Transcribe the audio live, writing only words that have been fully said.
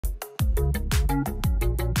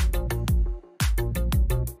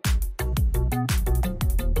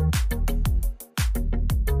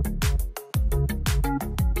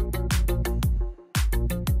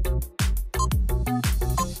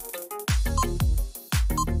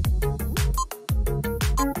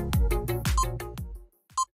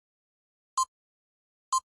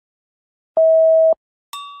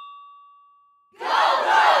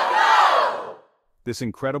This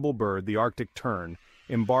incredible bird, the Arctic tern,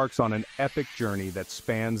 embarks on an epic journey that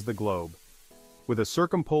spans the globe. With a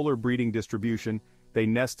circumpolar breeding distribution, they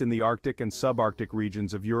nest in the Arctic and subarctic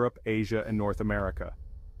regions of Europe, Asia, and North America.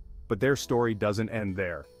 But their story doesn't end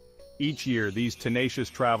there. Each year, these tenacious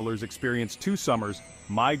travelers experience 2 summers,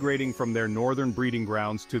 migrating from their northern breeding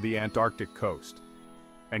grounds to the Antarctic coast.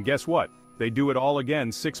 And guess what? They do it all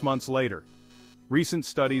again 6 months later. Recent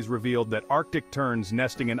studies revealed that Arctic terns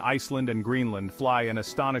nesting in Iceland and Greenland fly an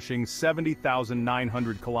astonishing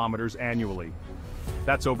 70,900 kilometers annually.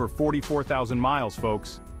 That's over 44,000 miles,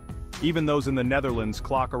 folks. Even those in the Netherlands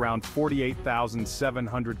clock around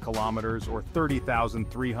 48,700 kilometers or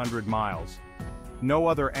 30,300 miles. No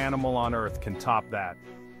other animal on Earth can top that.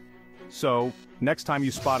 So, next time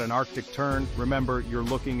you spot an Arctic tern, remember you're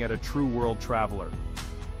looking at a true world traveler.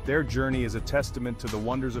 Their journey is a testament to the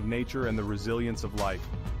wonders of nature and the resilience of life.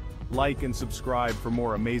 Like and subscribe for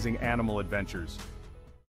more amazing animal adventures.